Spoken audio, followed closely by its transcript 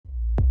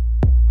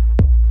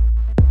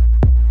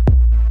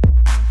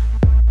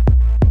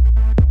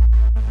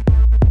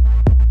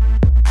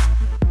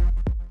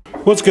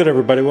What's good,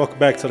 everybody? Welcome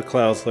back to the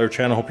Cloud Slayer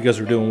channel. Hope you guys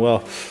are doing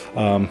well.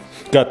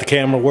 Got the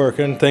camera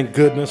working. Thank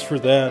goodness for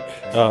that.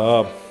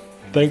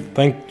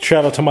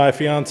 Shout out to my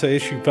fiance.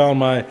 She found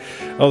my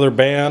other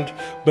band.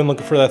 Been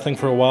looking for that thing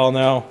for a while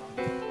now.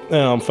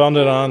 Found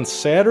it on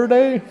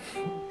Saturday.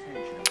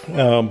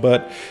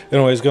 But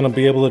anyways, going to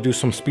be able to do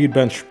some speed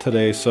bench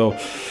today. So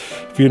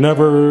if you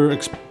never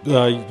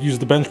use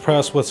the bench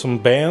press with some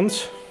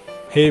bands,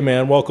 hey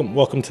man,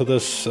 welcome to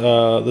this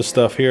this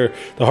stuff here.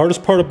 The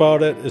hardest part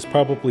about it is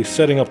probably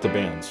setting up the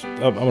bands.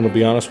 I'm going to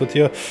be honest with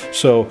you.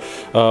 So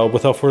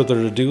without further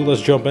ado,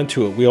 let's jump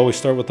into it. We always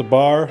start with the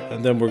bar,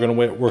 and then we're going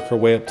to work our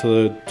way up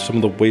to some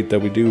of the weight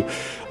that we do.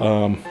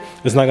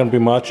 It's not going to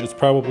be much. It's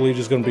probably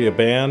just going to be a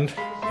band,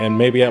 and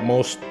maybe at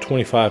most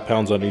 25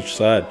 pounds on each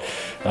side.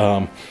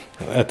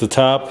 At the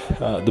top,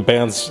 the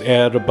bands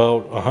add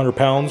about 100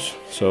 pounds,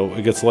 so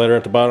it gets lighter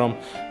at the bottom,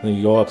 and then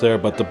you go up there.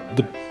 But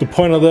the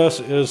point of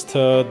this is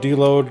to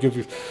deload, get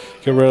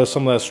rid of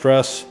some of that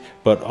stress,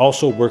 but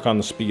also work on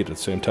the speed at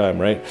the same time,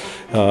 right?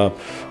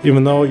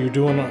 Even though you're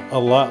doing a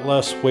lot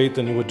less weight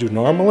than you would do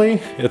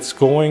normally, it's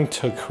going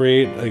to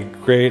create a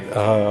great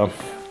a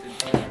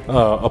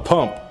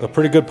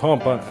pretty good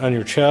pump on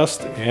your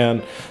chest.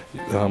 And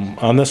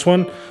on this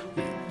one,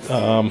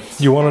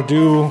 you want to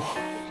do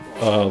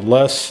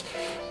less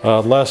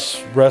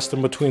rest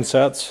in between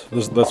sets.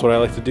 That's what I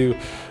like to do.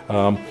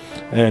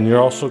 And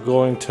you're also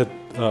going to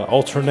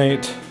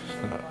alternate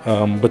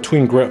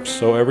between grips.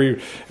 So every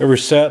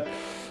set,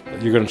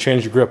 you're going to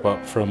change your grip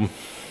up from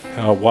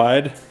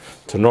wide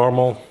to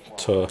normal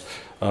to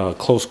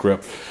close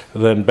grip,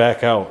 and then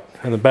back out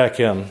and then back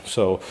in.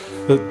 So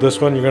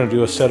this one, you're going to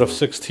do a set of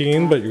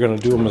 16, but you're going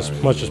to do them as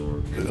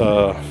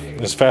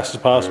fast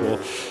as possible.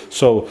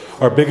 So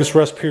our biggest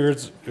rest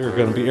periods are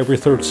going to be every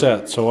third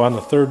set. So on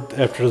after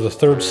the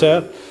third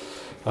set,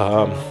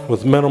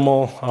 with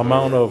minimal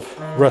amount of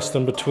rest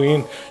in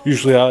between,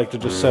 usually I like to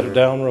just set it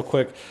down real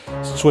quick,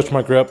 switch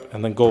my grip,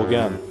 and then go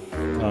again.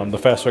 The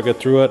faster I get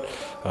through it,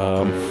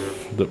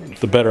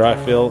 the better I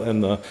feel,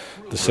 and the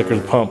sicker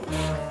the pump.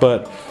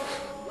 But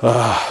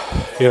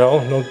you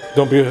know,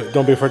 don't be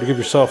afraid to give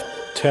yourself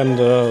 10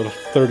 to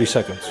 30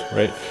 seconds,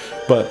 right?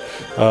 But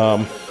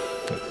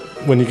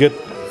when you get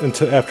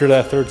into after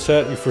that third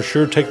set, you for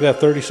sure take that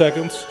 30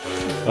 seconds,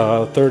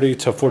 30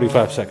 to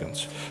 45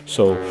 seconds.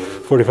 So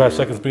 45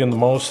 seconds being the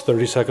most,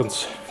 30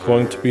 seconds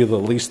going to be the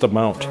least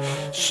amount,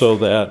 so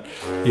that,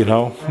 you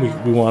know,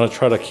 we want to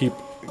try to keep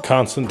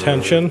constant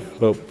tension,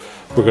 but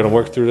we're going to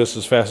work through this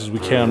as fast as we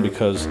can,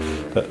 because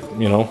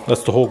you know,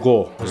 that's the whole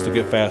goal, is to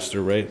get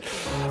faster, right?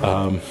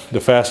 The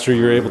faster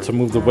you're able to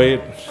move the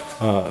weight,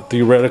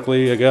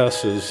 theoretically, I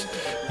guess, is,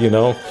 you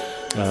know,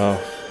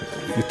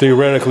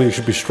 theoretically you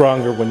should be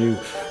stronger when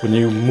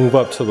you move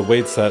up to the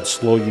weights that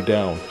slow you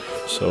down.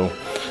 So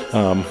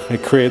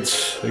it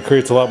creates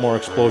a lot more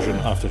explosion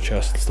off the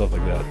chest and stuff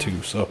like that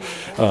too. So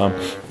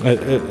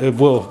it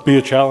will be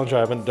a challenge. I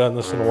haven't done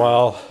this in a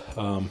while.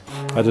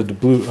 I did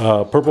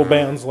the purple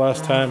bands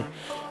last time,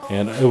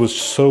 and it was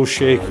so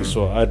shaky,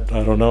 so I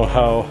don't know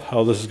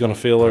how this is going to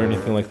feel or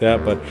anything like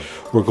that, but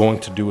we're going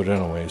to do it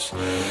anyways.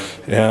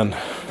 And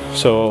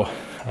so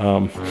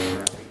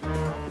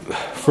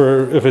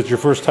if it's your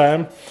first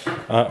time,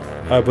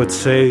 I would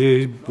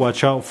say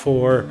watch out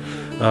for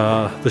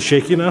the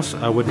shakiness.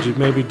 I would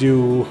maybe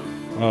do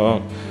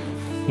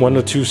 1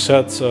 to 2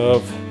 sets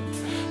of,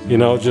 you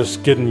know,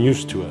 just getting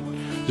used to it.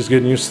 Just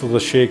getting used to the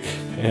shake,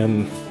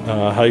 and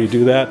how you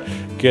do that,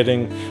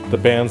 getting the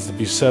bands to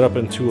be set up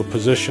into a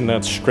position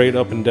that's straight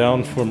up and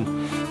down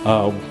from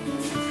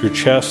your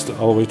chest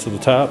all the way to the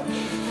top.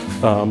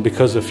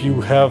 Because if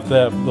you have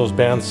those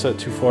bands set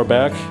too far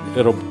back,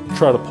 it'll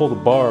try to pull the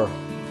bar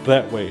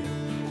that way,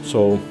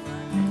 so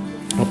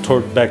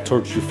back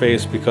towards your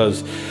face,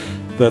 because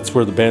that's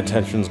where the band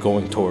tension is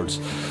going towards.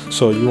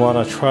 So you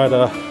want to try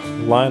to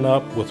line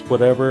up with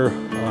whatever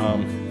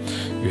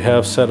you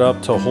have set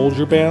up to hold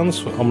your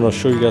bands. I'm going to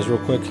show you guys real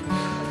quick.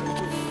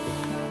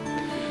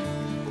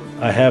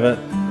 I have it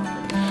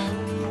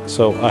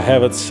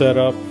set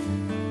up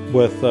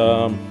with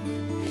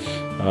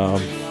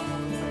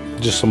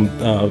just some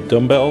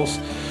dumbbells.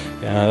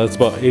 That's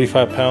about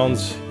 85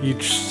 pounds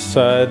each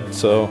side.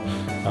 So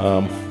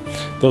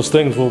those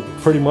things will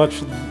pretty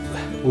much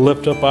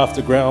lift up off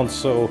the ground.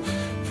 So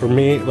for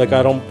me, like,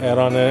 I don't add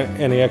on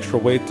any extra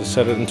weight to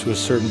set it into a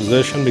certain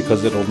position,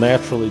 because it'll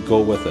naturally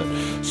go with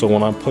it. So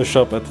when I push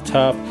up at the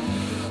top,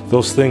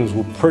 those things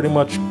will pretty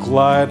much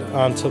glide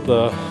onto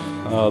the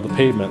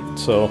pavement.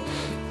 So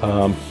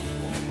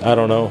I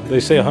don't know,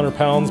 they say 100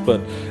 pounds, but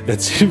it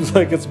seems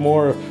like it's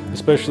more,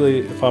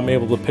 especially if I'm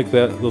able to pick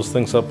those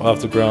things up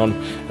off the ground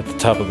at the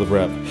top of the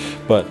rep.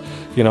 But,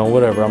 you know,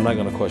 whatever, I'm not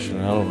going to question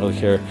it, I don't really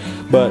care.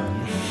 But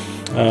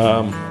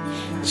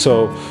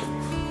so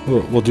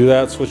we'll do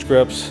that, switch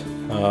grips,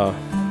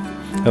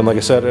 and like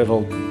I said,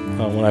 it'll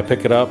when I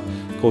pick it up,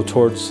 go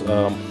towards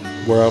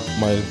where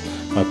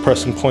my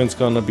pressing point's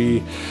going to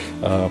be.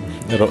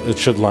 It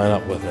should line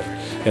up with it,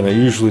 and it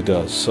usually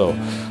does. So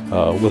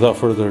without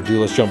further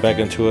ado, let's jump back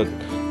into it,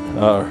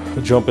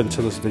 jump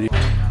into this video.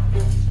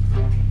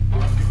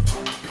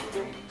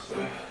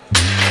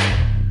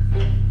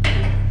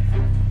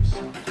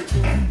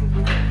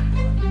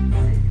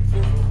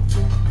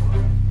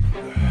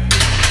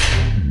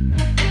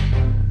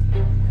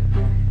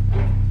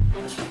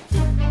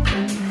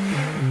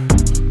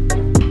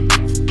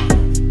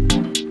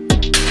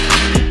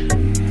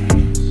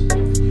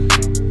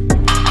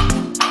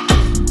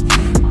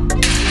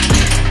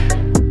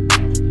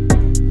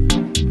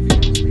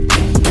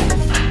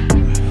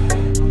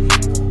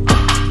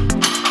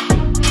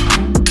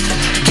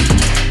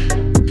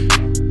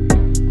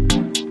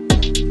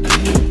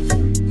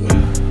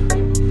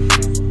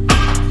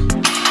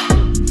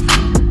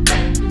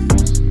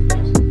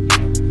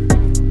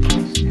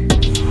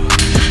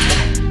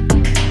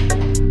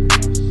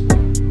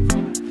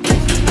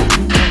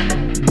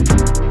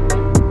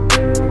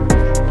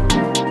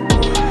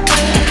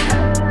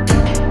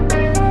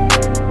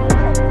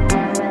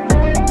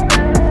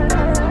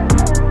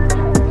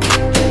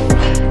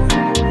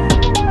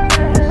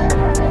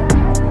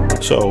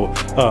 So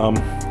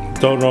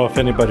don't know if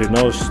anybody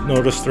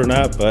noticed or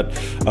not, but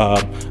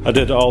I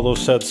did all those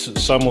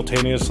sets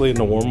simultaneously in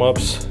the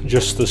warm-ups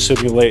just to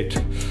simulate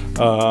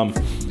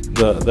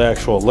the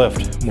actual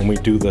lift when we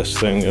do this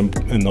thing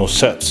in those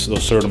sets,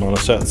 those certain amount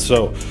of sets.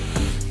 So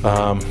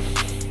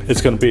it's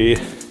going to be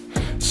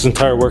this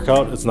entire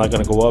workout. It's not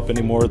going to go up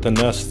any more than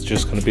this. It's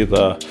just going to be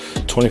the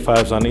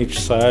 25s on each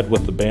side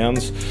with the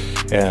bands,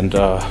 and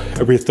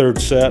every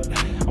third set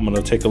I'm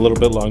going to take a little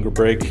bit longer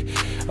break.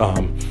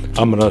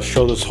 I'm going to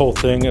show this whole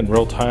thing in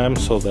real time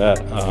so that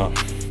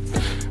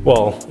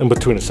well, in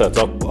between the sets,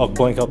 I'll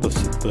blank out the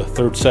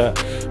third set,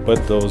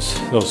 but those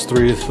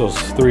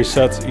three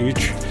sets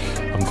each,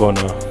 I'm going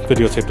to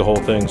videotape the whole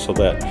thing so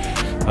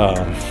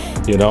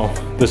that you know,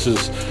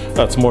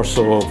 that's more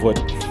so of what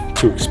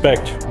to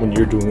expect when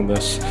you're doing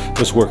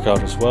this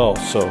workout as well.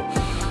 So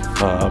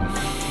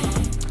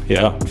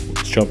yeah,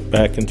 let's jump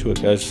back into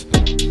it, guys.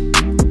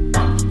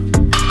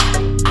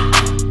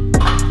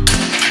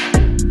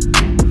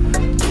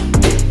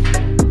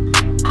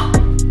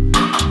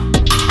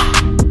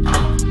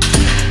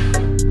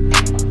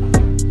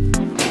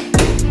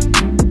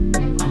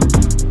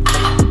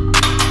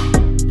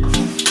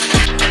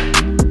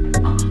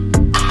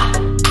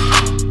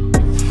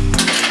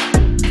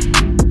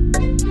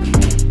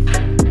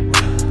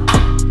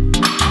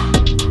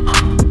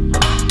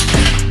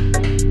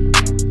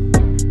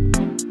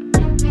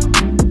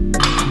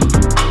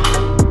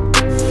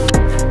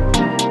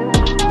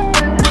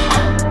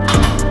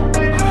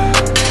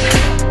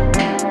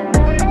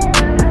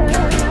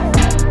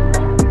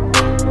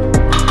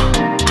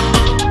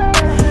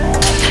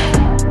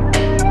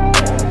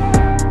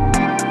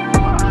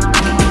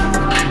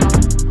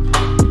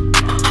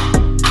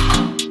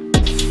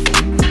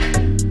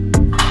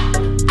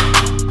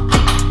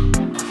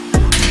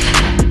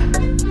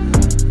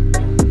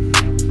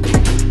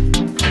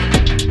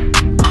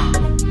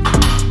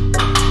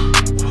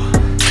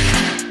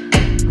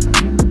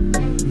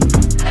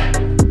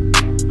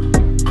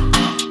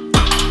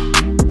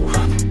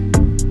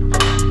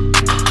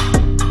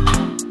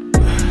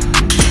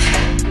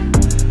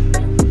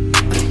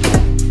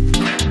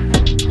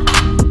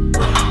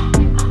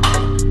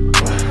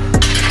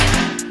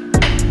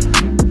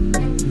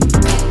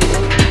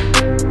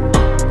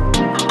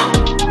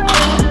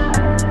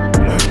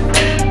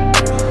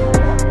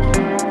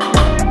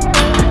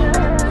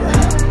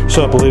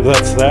 So I believe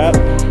that's that.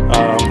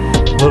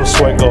 A little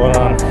sweat going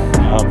on.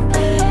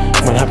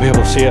 I might not be able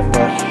to see it,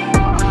 but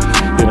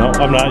you know,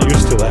 I'm not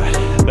used to that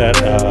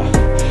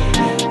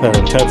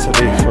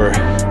intensity for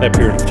that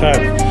period of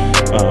time.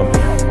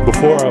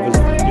 Before I was,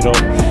 you know,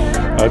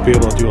 I'd be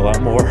able to do a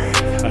lot more.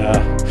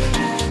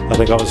 I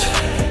think I was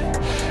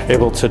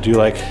able to do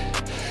like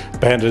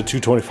banded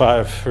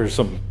 225 for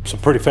some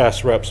pretty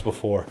fast reps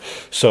before.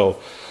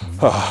 So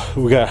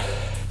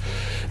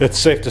it's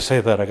safe to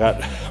say that I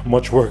got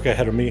much work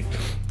ahead of me,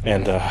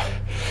 and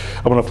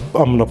I'm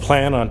gonna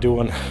plan on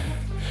doing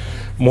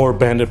more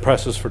banded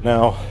presses for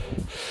now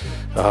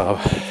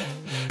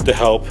to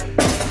help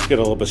get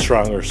a little bit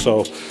stronger.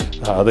 So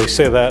they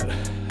say that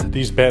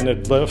these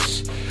banded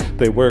lifts,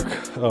 they work,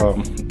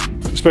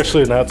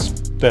 especially in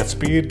that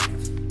speed,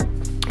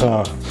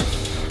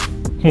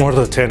 more of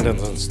the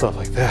tendons and stuff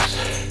like that,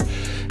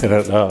 and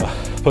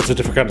it puts a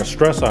different kind of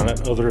stress on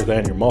it other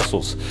than your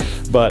muscles.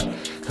 But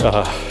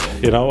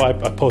you know, I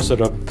posted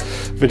a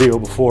video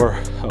before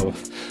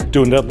of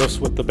doing deadlifts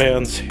with the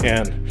bands,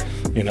 and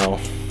you know,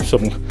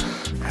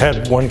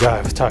 had one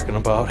guy was talking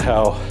about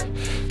how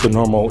the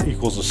normal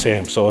equals the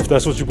same. So if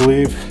that's what you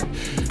believe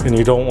and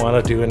you don't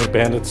want to do any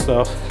banded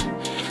stuff,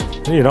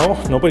 you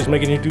know, nobody's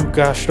making you do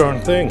gosh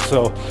darn thing.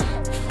 So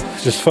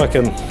just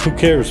fucking, who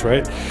cares,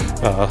 right?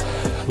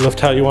 Lift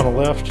how you want to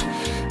lift.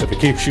 If it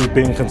keeps you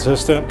being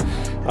consistent,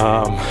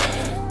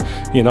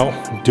 you know,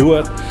 do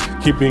it.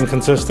 Keep being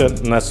consistent,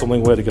 and that's the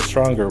only way to get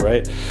stronger,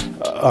 right?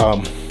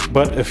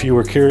 But if you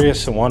were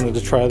curious and wanted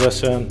to try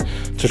this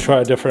to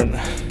try a different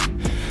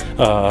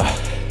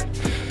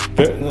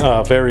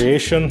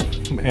variation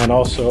and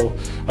also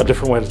a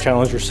different way to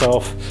challenge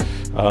yourself,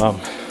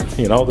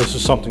 you know, this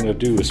is something to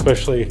do,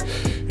 especially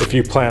if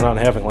you plan on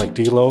having like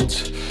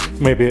deloads.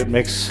 Maybe it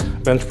makes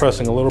bench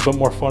pressing a little bit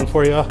more fun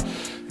for you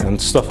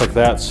and stuff like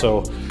that.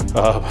 So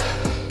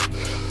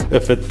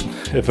if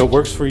it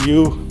works for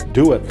you,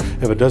 do it.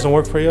 If it doesn't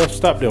work for you,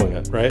 stop doing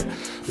it, right?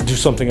 Do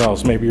something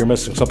else. Maybe you're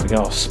missing something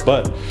else.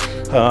 But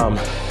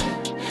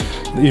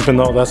even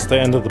though that's the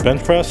end of the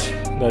bench press,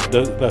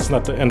 that's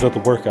not the end of the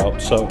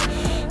workout. So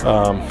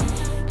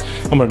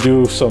I'm gonna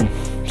do some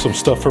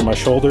stuff for my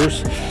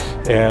shoulders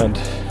and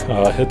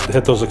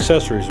hit those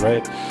accessories,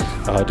 right?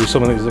 Do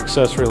some of these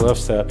accessory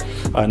lifts that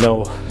I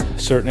know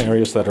certain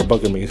areas that are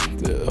bugging me.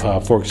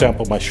 For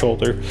example, my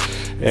shoulder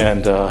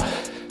and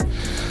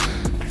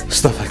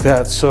stuff like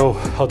that. So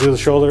I'll do the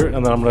shoulder,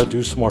 and then I'm gonna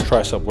do some more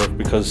tricep work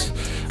because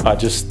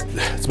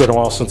it's been a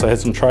while since I hit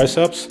some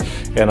triceps,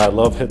 and I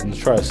love hitting the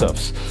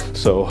triceps.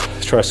 So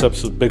triceps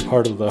is a big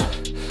part of the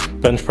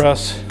bench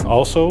press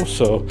also.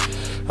 So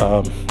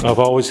I've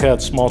always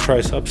had small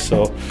triceps,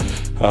 so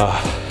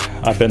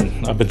I've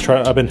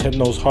been hitting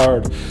those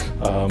hard,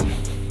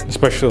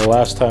 especially the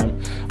last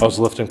time I was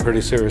lifting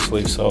pretty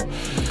seriously. So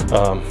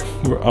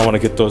I want to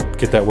get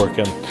that work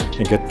in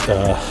and get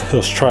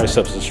those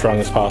triceps as strong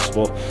as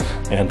possible.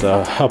 And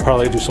I'll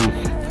probably do some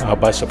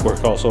bicep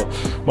work also.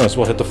 Might as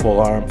well hit the full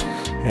arm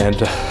and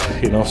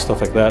you know,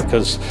 stuff like that,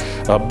 because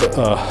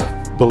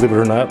believe it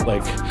or not,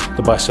 like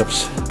the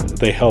biceps,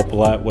 they help a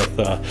lot with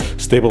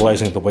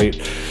stabilizing the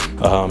weight.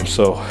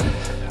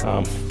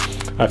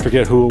 I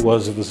forget who it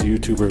was a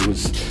YouTuber who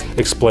was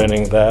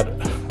explaining that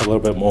a little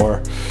bit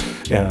more,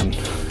 and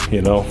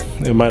you know,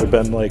 it might have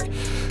been like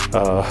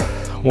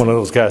one of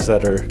those guys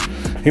that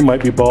he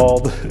might be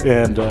bald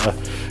and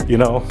you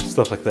know,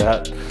 stuff like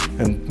that,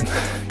 and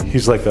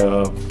he's like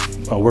a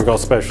workout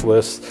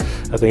specialist.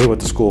 I think he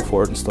went to school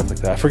for it and stuff like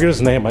that. I forget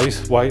his name. I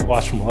used to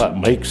watch him a lot.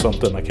 Mike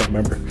something, I can't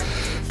remember.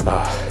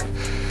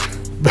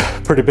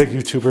 Pretty big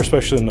YouTuber,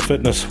 especially in the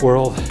fitness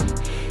world.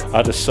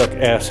 I just suck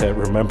ass at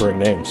remembering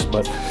names.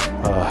 But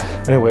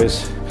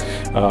anyways,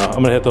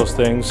 I'm gonna hit those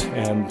things,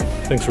 and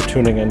thanks for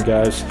tuning in,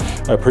 guys.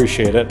 I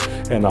appreciate it,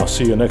 and I'll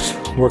see you next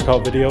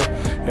workout video.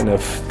 And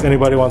if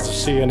anybody wants to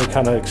see any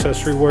kind of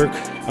accessory work,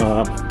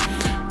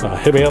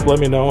 hit me up, let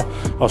me know.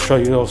 I'll show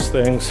you those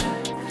things,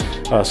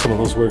 some of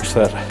those works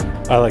that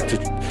I like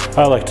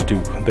to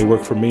do. They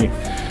work for me,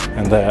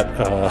 and that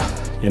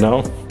you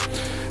know,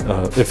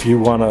 if you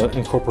want to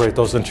incorporate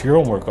those into your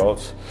own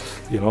workouts,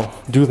 you know,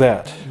 do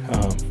that.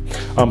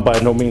 I'm by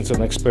no means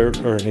an expert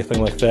or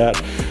anything like that.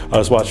 I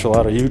was watching a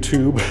lot of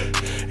YouTube,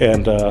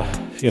 and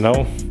you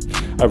know,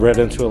 I read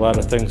into a lot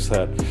of things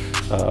that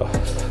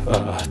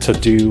to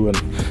do and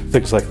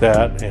things like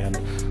that, and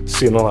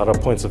seeing a lot of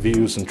points of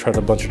views and tried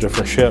a bunch of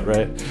different shit,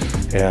 right?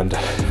 And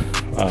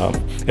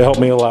it helped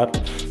me a lot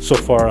so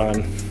far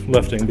on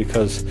lifting,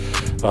 because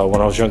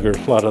when I was younger,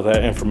 a lot of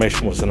that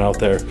information wasn't out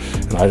there,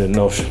 and I didn't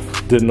know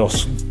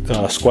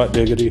squat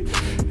diggity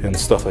and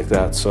stuff like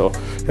that. So,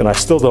 and I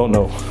still don't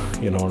know,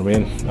 you know what I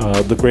mean?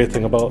 The great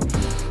thing about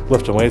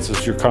lifting weights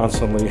is you're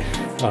constantly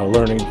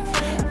learning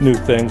new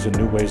things and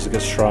new ways to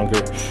get stronger,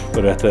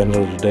 but at the end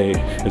of the day,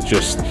 it's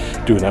just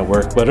doing that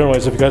work. But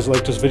anyways, if you guys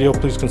like this video,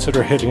 please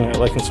consider hitting that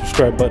like and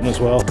subscribe button as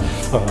well.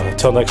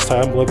 Until next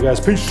time, love you guys,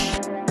 peace.